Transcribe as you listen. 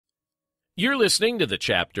You're listening to the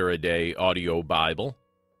Chapter a Day audio Bible.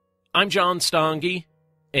 I'm John Stange,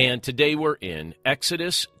 and today we're in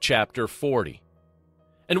Exodus chapter 40,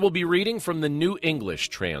 and we'll be reading from the New English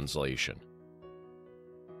translation.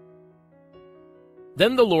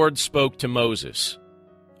 Then the Lord spoke to Moses,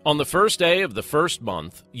 "On the first day of the first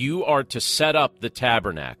month, you are to set up the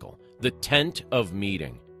tabernacle, the tent of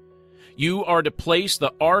meeting. You are to place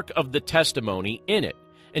the ark of the testimony in it,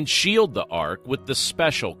 and shield the ark with the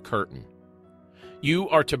special curtain. You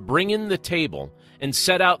are to bring in the table and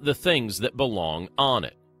set out the things that belong on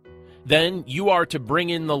it. Then you are to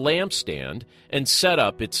bring in the lampstand and set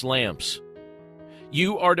up its lamps.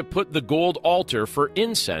 You are to put the gold altar for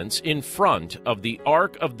incense in front of the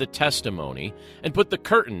ark of the testimony and put the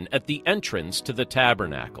curtain at the entrance to the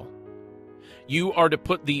tabernacle. You are to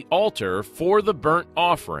put the altar for the burnt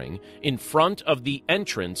offering in front of the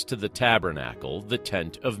entrance to the tabernacle, the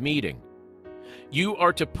tent of meeting. You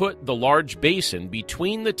are to put the large basin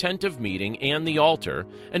between the tent of meeting and the altar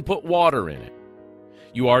and put water in it.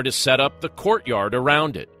 You are to set up the courtyard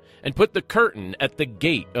around it and put the curtain at the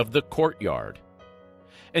gate of the courtyard.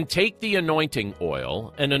 And take the anointing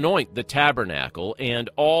oil and anoint the tabernacle and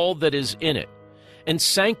all that is in it, and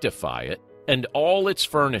sanctify it and all its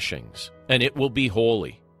furnishings, and it will be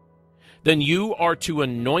holy. Then you are to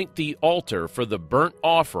anoint the altar for the burnt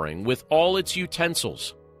offering with all its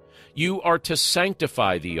utensils. You are to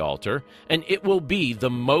sanctify the altar, and it will be the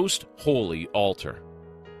most holy altar.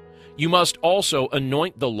 You must also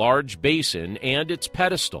anoint the large basin and its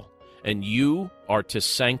pedestal, and you are to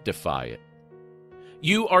sanctify it.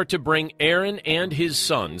 You are to bring Aaron and his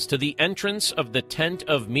sons to the entrance of the tent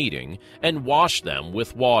of meeting and wash them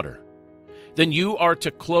with water. Then you are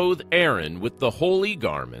to clothe Aaron with the holy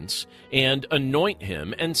garments and anoint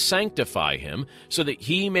him and sanctify him so that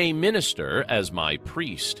he may minister as my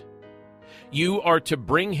priest. You are to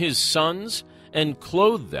bring his sons and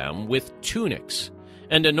clothe them with tunics,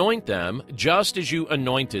 and anoint them just as you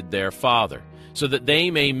anointed their father, so that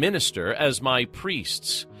they may minister as my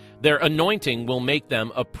priests. Their anointing will make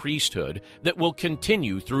them a priesthood that will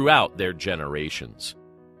continue throughout their generations."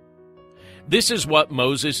 This is what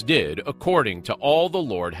Moses did according to all the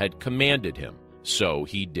Lord had commanded him, so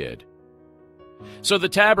he did. So the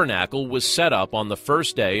tabernacle was set up on the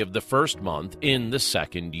first day of the first month in the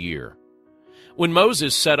second year. When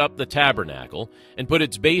Moses set up the tabernacle and put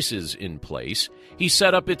its bases in place, he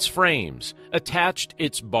set up its frames, attached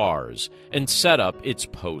its bars, and set up its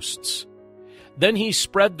posts. Then he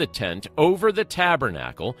spread the tent over the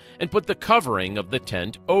tabernacle and put the covering of the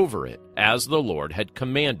tent over it, as the Lord had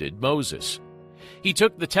commanded Moses. He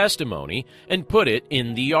took the testimony and put it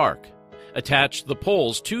in the ark, attached the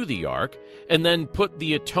poles to the ark, and then put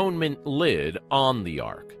the atonement lid on the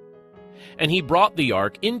ark. And he brought the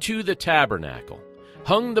ark into the tabernacle,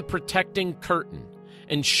 hung the protecting curtain,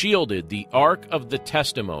 and shielded the ark of the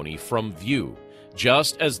testimony from view,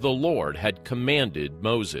 just as the Lord had commanded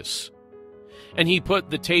Moses. And he put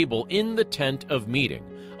the table in the tent of meeting,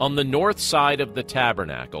 on the north side of the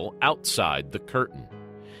tabernacle, outside the curtain.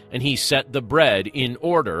 And he set the bread in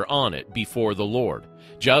order on it before the Lord,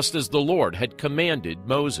 just as the Lord had commanded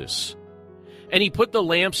Moses. And he put the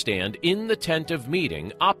lampstand in the tent of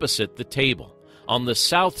meeting opposite the table, on the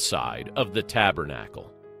south side of the tabernacle.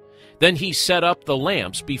 Then he set up the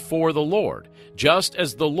lamps before the Lord, just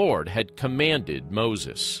as the Lord had commanded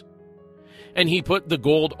Moses. And he put the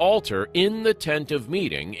gold altar in the tent of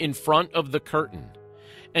meeting in front of the curtain.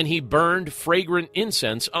 And he burned fragrant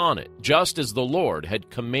incense on it, just as the Lord had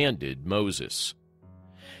commanded Moses.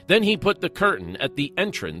 Then he put the curtain at the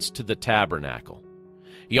entrance to the tabernacle.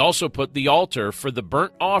 He also put the altar for the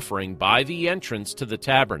burnt offering by the entrance to the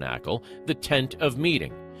tabernacle, the tent of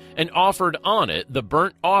meeting, and offered on it the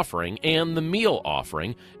burnt offering and the meal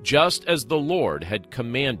offering, just as the Lord had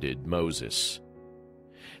commanded Moses.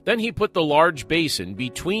 Then he put the large basin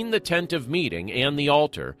between the tent of meeting and the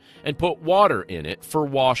altar, and put water in it for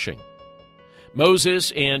washing.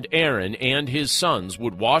 Moses and Aaron and his sons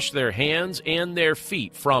would wash their hands and their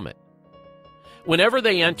feet from it. Whenever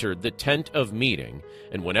they entered the tent of meeting,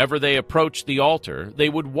 and whenever they approached the altar, they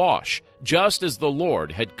would wash, just as the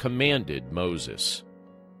Lord had commanded Moses.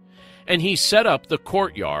 And he set up the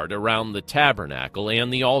courtyard around the tabernacle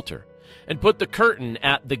and the altar, and put the curtain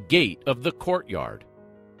at the gate of the courtyard.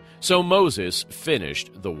 So Moses finished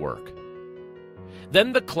the work.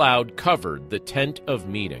 Then the cloud covered the tent of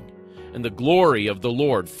meeting, and the glory of the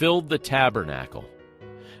Lord filled the tabernacle.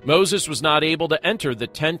 Moses was not able to enter the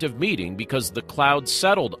tent of meeting because the cloud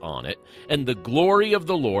settled on it, and the glory of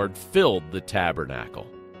the Lord filled the tabernacle.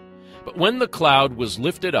 But when the cloud was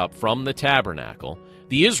lifted up from the tabernacle,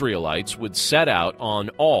 The Israelites would set out on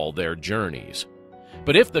all their journeys.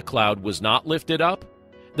 But if the cloud was not lifted up,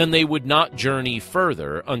 then they would not journey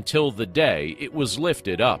further until the day it was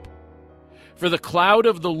lifted up. For the cloud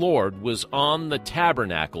of the Lord was on the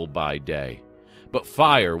tabernacle by day, but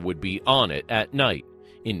fire would be on it at night,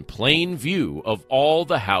 in plain view of all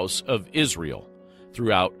the house of Israel,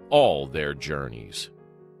 throughout all their journeys.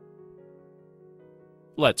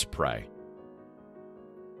 Let's pray.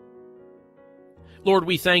 Lord,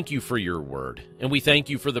 we thank you for your word, and we thank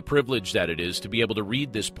you for the privilege that it is to be able to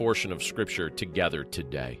read this portion of Scripture together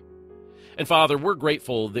today. And Father, we're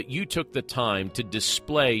grateful that you took the time to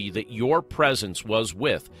display that your presence was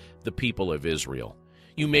with the people of Israel.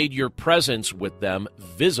 You made your presence with them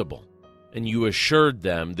visible, and you assured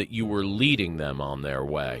them that you were leading them on their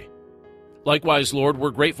way. Likewise, Lord,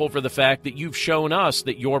 we're grateful for the fact that you've shown us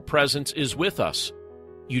that your presence is with us.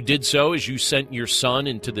 You did so as you sent your Son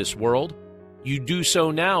into this world. You do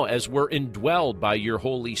so now as we're indwelled by your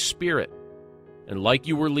Holy Spirit. And like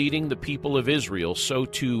you were leading the people of Israel, so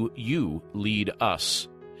too you lead us.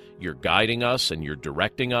 You're guiding us and you're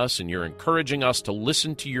directing us and you're encouraging us to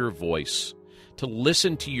listen to your voice, to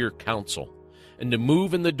listen to your counsel, and to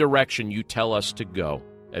move in the direction you tell us to go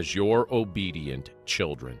as your obedient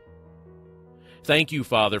children. Thank you,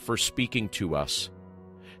 Father, for speaking to us.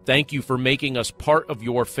 Thank you for making us part of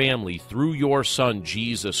your family through your Son,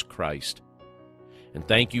 Jesus Christ. And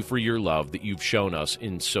thank you for your love that you've shown us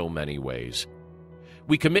in so many ways.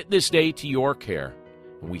 We commit this day to your care,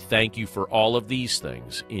 and we thank you for all of these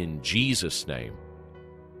things. In Jesus' name,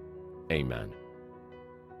 amen.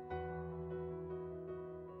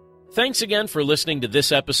 Thanks again for listening to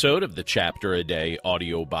this episode of the Chapter a Day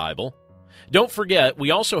Audio Bible. Don't forget, we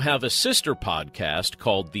also have a sister podcast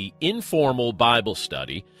called The Informal Bible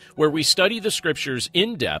Study, where we study the Scriptures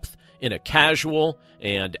in depth in a casual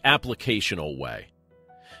and applicational way.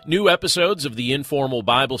 New episodes of the Informal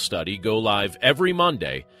Bible Study go live every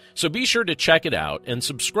Monday, so be sure to check it out and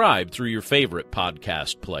subscribe through your favorite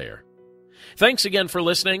podcast player. Thanks again for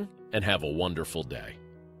listening, and have a wonderful day.